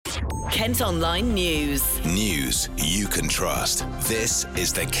Kent Online News. News you can trust. This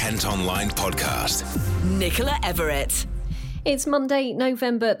is the Kent Online Podcast. Nicola Everett. It's Monday,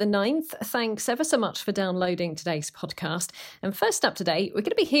 November the 9th. Thanks ever so much for downloading today's podcast. And first up today, we're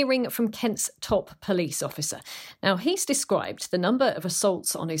going to be hearing from Kent's top police officer. Now, he's described the number of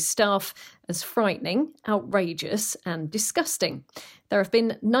assaults on his staff as frightening, outrageous and disgusting. There have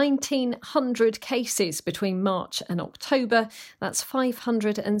been 1,900 cases between March and October. That's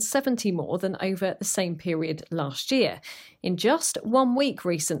 570 more than over the same period last year. In just 1 week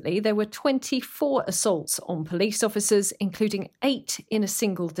recently, there were 24 assaults on police officers, including 8 in a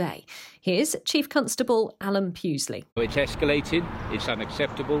single day. Here's Chief Constable Alan Pewsley. It's escalated, it's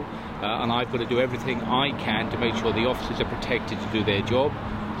unacceptable, and I've got to do everything I can to make sure the officers are protected to do their job,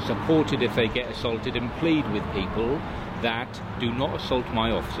 supported if they get assaulted, and plead with people that do not assault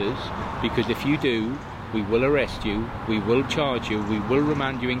my officers, because if you do, we will arrest you, we will charge you, we will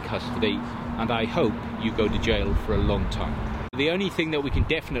remand you in custody, and I hope you go to jail for a long time. The only thing that we can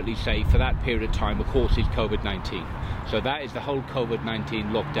definitely say for that period of time, of course, is COVID-19. So that is the whole COVID-19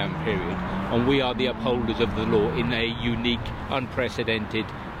 lockdown period, and we are the upholders of the law in a unique, unprecedented,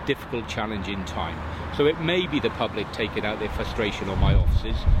 difficult, challenging time. So it may be the public taking out their frustration on my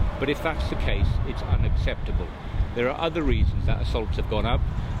officers, but if that's the case, it's unacceptable. There are other reasons that assaults have gone up.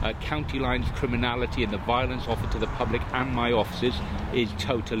 County lines criminality and the violence offered to the public and my officers is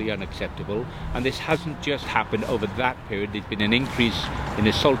totally unacceptable. And this hasn't just happened over that period. There's been an increase in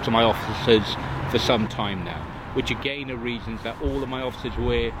assaults to my officers for some time now, which again are reasons that all of my officers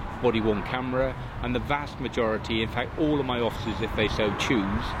wear body-worn camera, and the vast majority, in fact all of my officers, if they so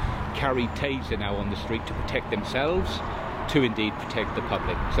choose, carry taser now on the street to protect themselves, to indeed protect the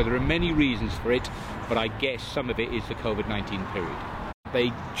public. So there are many reasons for it, but I guess some of it is the COVID-19 period.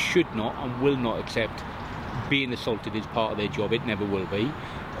 They should not and will not accept being assaulted as part of their job. It never will be.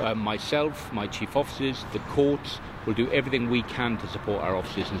 Myself, my chief officers, the courts will do everything we can to support our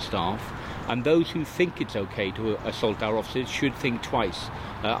officers and staff. And those who think it's okay to assault our officers should think twice.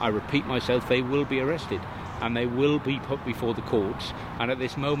 I repeat myself, they will be arrested and they will be put before the courts. And at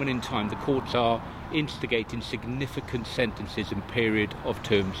this moment in time, the courts are instigating significant sentences and period of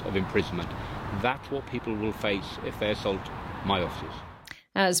terms of imprisonment. That's what people will face if they assault my officers.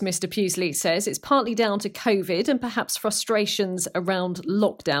 As Mr Pewsley says, it's partly down to COVID and perhaps frustrations around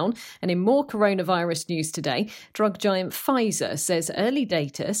lockdown. And in more coronavirus news today, drug giant Pfizer says early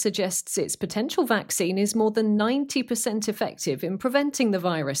data suggests its potential vaccine is more than 90% effective in preventing the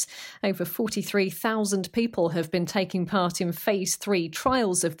virus. Over 43,000 people have been taking part in phase 3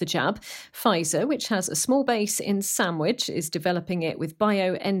 trials of the jab. Pfizer, which has a small base in Sandwich, is developing it with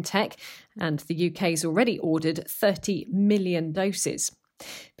BioNTech, and the UK's already ordered 30 million doses.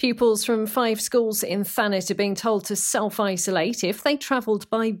 Pupils from 5 schools in Thanet are being told to self-isolate if they travelled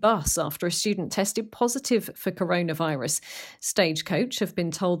by bus after a student tested positive for coronavirus. Stagecoach have been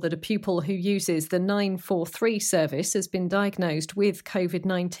told that a pupil who uses the 943 service has been diagnosed with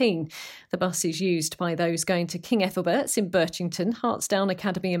COVID-19. The bus is used by those going to King Ethelbert's in Birchington, Hartsdown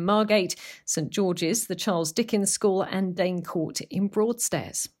Academy in Margate, St George's, the Charles Dickens School and Dane Court in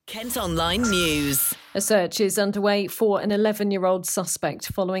Broadstairs. Kent Online News. A search is underway for an 11-year-old suspect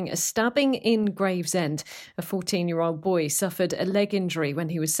following a stabbing in Gravesend. A 14-year-old boy suffered a leg injury when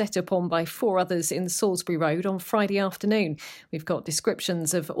he was set upon by 4 others in Salisbury Road on Friday afternoon. We've got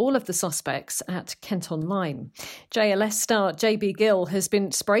descriptions of all of the suspects at Kent Online. JLS star JB Gill has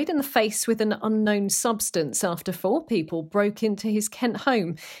been sprayed in the face with an unknown substance after 4 people broke into his Kent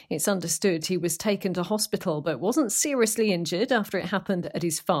home. It's understood he was taken to hospital but wasn't seriously injured after it happened at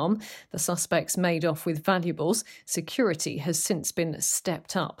his farm. The suspects made off with valuables. Security has since been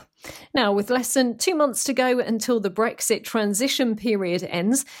stepped up. Now, with less than 2 months to go until the Brexit transition period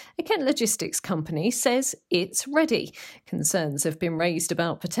ends, a Kent logistics company says it's ready. Concerns have been raised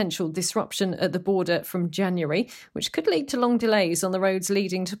about potential disruption at the border from January, which could lead to long delays on the roads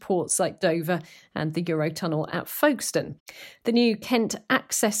leading to ports like Dover and the Eurotunnel at Folkestone. The new Kent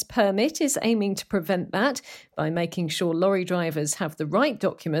Access Permit is aiming to prevent that by making sure lorry drivers have the right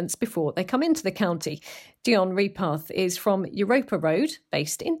documents before they come into the county. Dion Repath is from Europa Road,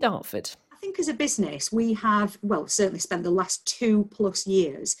 based in Dartford. I think as a business, we have, certainly spent the last 2+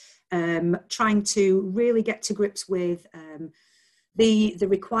 years trying to really get to grips with the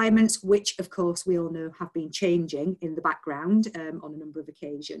requirements, which, of course, we all know have been changing in the background on a number of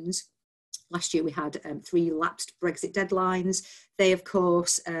occasions. Last year we had 3 lapsed Brexit deadlines. They, of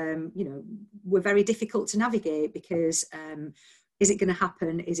course, were very difficult to navigate because Is it going to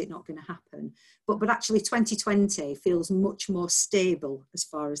happen? Is it not going to happen? But actually 2020 feels much more stable as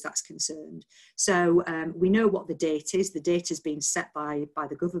far as that's concerned. So we know what the date is. The date has been set by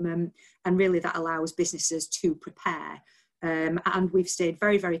the government, and really that allows businesses to prepare. And we've stayed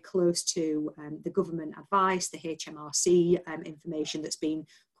very, very close to the government advice, the HMRC information that's been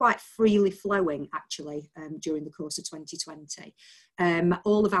quite freely flowing actually during the course of 2020.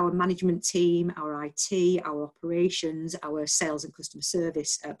 All of our management team, our IT, our operations, our sales and customer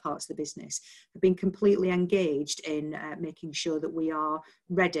service parts of the business have been completely engaged in making sure that we are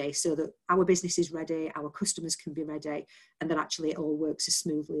ready, so that our business is ready, our customers can be ready, and that actually it all works as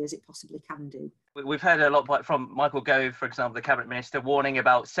smoothly as it possibly can do. We've heard a lot from Michael Gove, for example, the Cabinet Minister, warning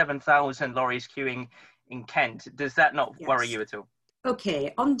about 7,000 lorries queuing in Kent. Does that not worry you at all?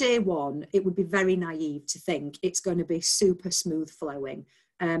 Okay, on day one, it would be very naive to think it's going to be super smooth flowing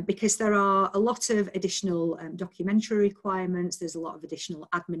because there are a lot of additional documentary requirements. There's a lot of additional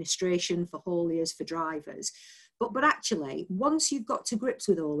administration for hauliers, for drivers. But actually, once you've got to grips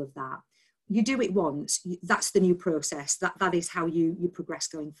with all of that, you do it once, that's the new process. That is how you progress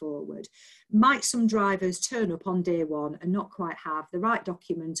going forward. Might some drivers turn up on day one and not quite have the right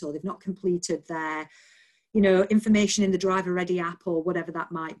document, or they've not completed their information in the driver ready app or whatever that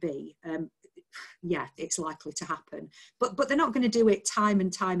might be? Yeah, it's likely to happen. But they're not going to do it time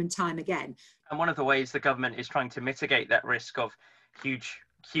and time and time again. And one of the ways the government is trying to mitigate that risk of huge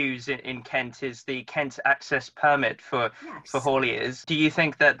queues in Kent is the Kent Access Permit for hauliers. Do you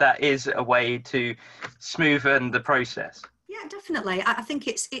think that is a way to smoothen the process? Yeah, definitely. I think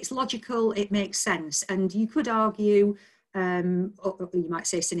it's logical, it makes sense. And you could argue, or you might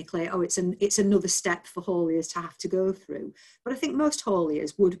say cynically, it's another step for hauliers to have to go through. But I think most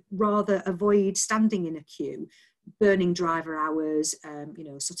hauliers would rather avoid standing in a queue, burning driver hours,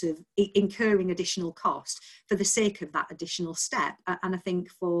 sort of incurring additional cost for the sake of that additional step. And I think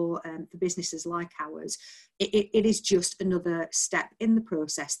for businesses like ours, it is just another step in the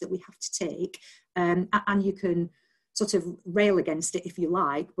process that we have to take. And you can sort of rail against it if you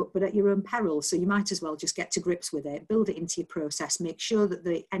like, but at your own peril. So you might as well just get to grips with it, build it into your process, make sure that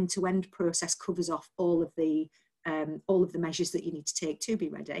the end-to-end process covers off all of the measures that you need to take to be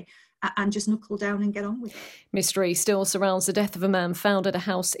ready, and just knuckle down and get on with it. Mystery still surrounds the death of a man found at a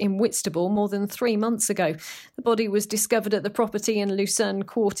house in Whitstable more than 3 months ago. The body was discovered at the property in Lucerne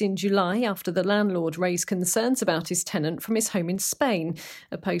Court in July after the landlord raised concerns about his tenant from his home in Spain.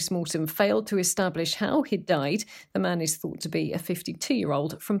 A post-mortem failed to establish how he'd died. The man is thought to be a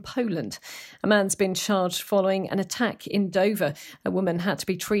 52-year-old from Poland. A man's been charged following an attack in Dover. A woman had to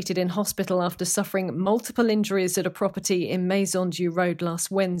be treated in hospital after suffering multiple injuries at a property in Maison du Road last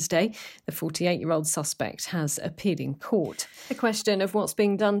Wednesday. The 48-year-old suspect has appeared in court. The question of what's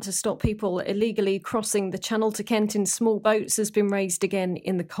being done to stop people illegally crossing the Channel to Kent in small boats has been raised again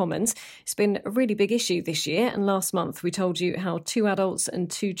in the Commons. It's been a really big issue this year, and last month we told you how 2 adults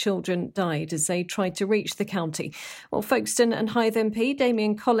and 2 children died as they tried to reach the county. Well, Folkestone and Hythe MP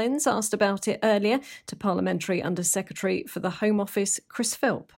Damian Collins asked about it earlier to Parliamentary Under-Secretary for the Home Office, Chris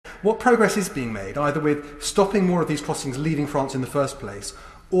Philp. What progress is being made, either with stopping more of these crossings leaving France in the first place,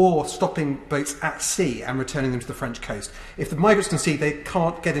 or stopping boats at sea and returning them to the French coast? If the migrants can see they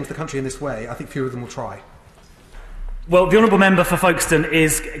can't get into the country in this way, I think fewer of them will try. Well, the Honourable Member for Folkestone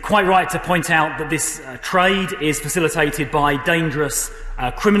is quite right to point out that this trade is facilitated by dangerous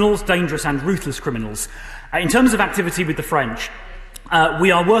criminals, dangerous and ruthless criminals. In terms of activity with the French,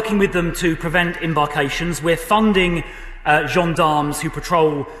 we are working with them to prevent embarkations. We're funding gendarmes who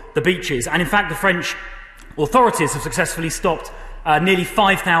patrol the beaches. And in fact, the French authorities have successfully stopped nearly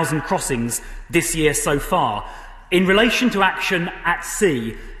 5,000 crossings this year so far. In relation to action at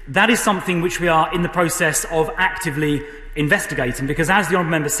sea, that is something which we are in the process of actively investigating, because as the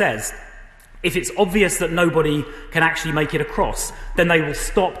Honourable Member says, if it's obvious that nobody can actually make it across, then they will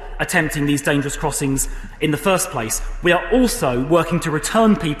stop attempting these dangerous crossings in the first place. We are also working to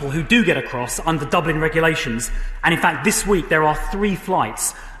return people who do get across under Dublin regulations. And in fact, this week there are 3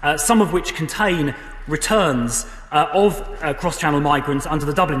 flights, some of which contain returns of cross-channel migrants under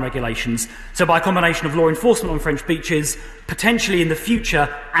the Dublin regulations. So by a combination of law enforcement on French beaches, potentially in the future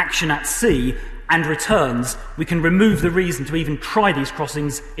action at sea and returns, we can remove the reason to even try these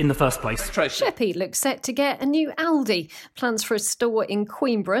crossings in the first place. Sheppey looks set to get a new Aldi. Plans for a store in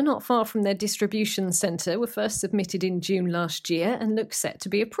Queenborough, not far from their distribution centre, were first submitted in June last year and look set to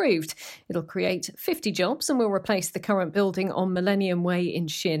be approved. It'll create 50 jobs and will replace the current building on Millennium Way in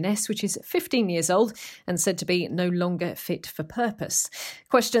Sheerness, which is 15 years old and said to be no longer fit for purpose.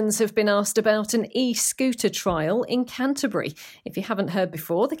 Questions have been asked about an e-scooter trial in Canterbury. If you haven't heard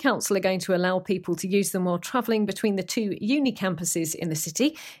before, the council are going to allow people people to use them while travelling between the two uni campuses in the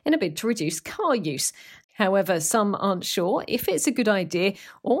city in a bid to reduce car use. However, some aren't sure if it's a good idea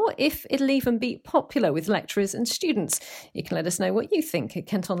or if it'll even be popular with lecturers and students. You can let us know what you think at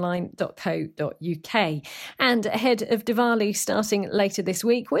kentonline.co.uk. And ahead of Diwali starting later this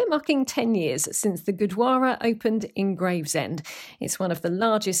week, we're marking 10 years since the Gurdwara opened in Gravesend. It's one of the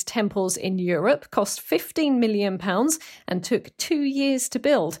largest temples in Europe, cost £15 million and took 2 years to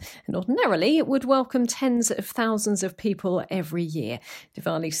build. And ordinarily, it would welcome tens of thousands of people every year.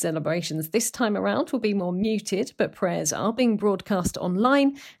 Diwali celebrations this time around will be more muted, but prayers are being broadcast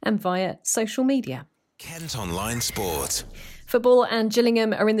online and via social media. Kent Online Sport. Football and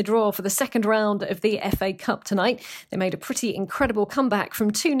Gillingham are in the draw for the second round of the FA Cup tonight. They made a pretty incredible comeback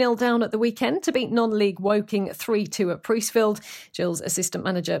from 2-0 down at the weekend to beat non-league Woking 3-2 at Priestfield. Gill's assistant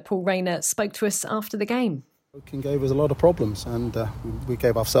manager Paul Rayner spoke to us after the game. Woking gave us a lot of problems, and we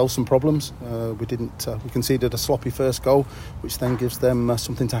gave ourselves some problems. We conceded a sloppy first goal, which then gives them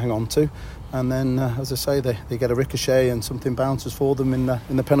something to hang on to. And then, as I say, they get a ricochet and something bounces for them in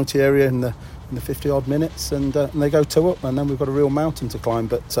the penalty area in the 50-odd minutes, and they go 2 up, and then we've got a real mountain to climb.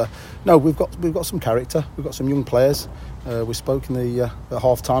 But no, we've got some character. We've got some young players. We spoke in the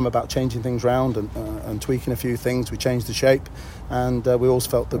half time about changing things round and tweaking a few things. We changed the shape, and we always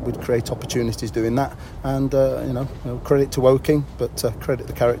felt that we'd create opportunities doing that. And credit to Woking, but credit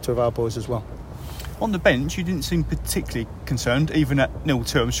the character of our boys as well. On the bench, you didn't seem particularly concerned, even at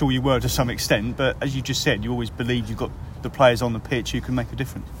 0-2. I'm sure you were to some extent, but as you just said, you always believed you've got the players on the pitch who can make a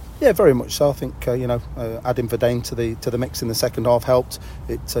difference. Yeah, very much so. I think adding Verdane to the mix in the second half helped.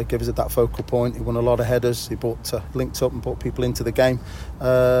 It gave us that focal point. He won a lot of headers. He linked up and brought people into the game.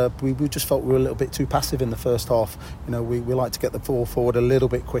 We just felt we were a little bit too passive in the first half. We like to get the ball forward a little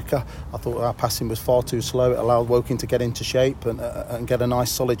bit quicker. I thought our passing was far too slow. It allowed Woking to get into shape and get a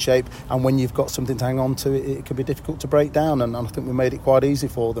nice solid shape. And when you've got something to hang on to, it can be difficult to break down. And I think we made it quite easy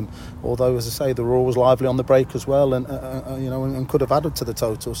for them. Although, as I say, they were always lively on the break as well, and could have added to the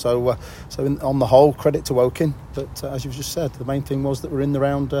total. So on the whole, credit to Woking, but as you've just said, the main thing was that we're in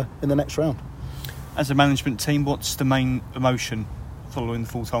the next round. As a management team, what's the main emotion following the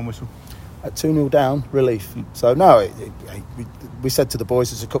full-time whistle? At 2-0 down, relief. So no, we said to the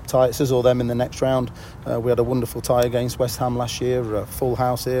boys it's a cup tie, it's us or them in the next round. We had a wonderful tie against West Ham last year, a full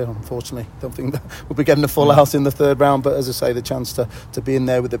house here. Unfortunately, don't think that we'll be getting a full house in the third round, but as I say, the chance to be in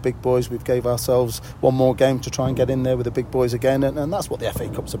there with the big boys. We've gave ourselves one more game to try and get in there with the big boys again, and that's what the FA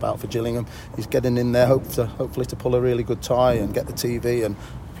Cup's about for Gillingham, is getting in there, hopefully to pull a really good tie and get the TV and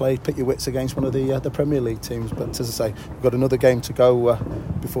pit your wits against one of the Premier League teams. But as I say, we've got another game to go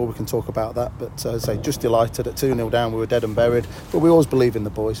before we can talk about that. But as I say, just delighted. At 2-0 down, we were dead and buried, but we always believe in the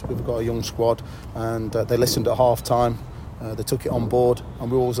boys. We've got a young squad, and they listened at half time. They took it on board,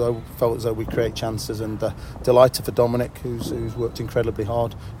 and we also felt as though we create chances. And delighted for Dominic, who's worked incredibly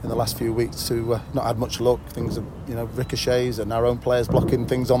hard in the last few weeks to not had much luck. Things are, ricochets, and our own players blocking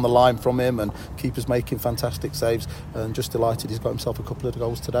things on the line from him, and keepers making fantastic saves. And just delighted he's got himself a couple of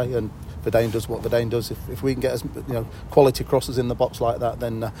goals today. And Verdane does what Verdane does. If we can get quality crosses in the box like that,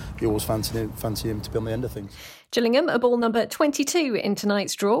 then you always fancy him to be on the end of things. Gillingham are ball number 22 in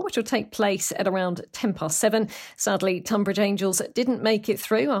tonight's draw, which will take place at around 7:10. Sadly, Tunbridge Angels didn't make it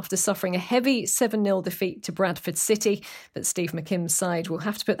through after suffering a heavy 7-0 defeat to Bradford City. But Steve McKimm's side will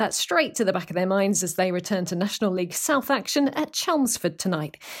have to put that straight to the back of their minds as they return to National League South action at Chelmsford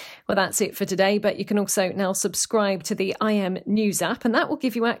tonight. Well, that's it for today, but you can also now subscribe to the IM News app, and that will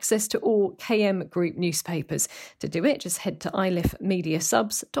give you access to all KM Group newspapers. To do it, just head to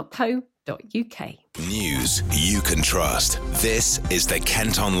ilifmediasubs.co.uk. News you can trust. This is the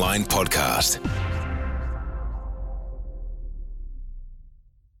Kent Online Podcast.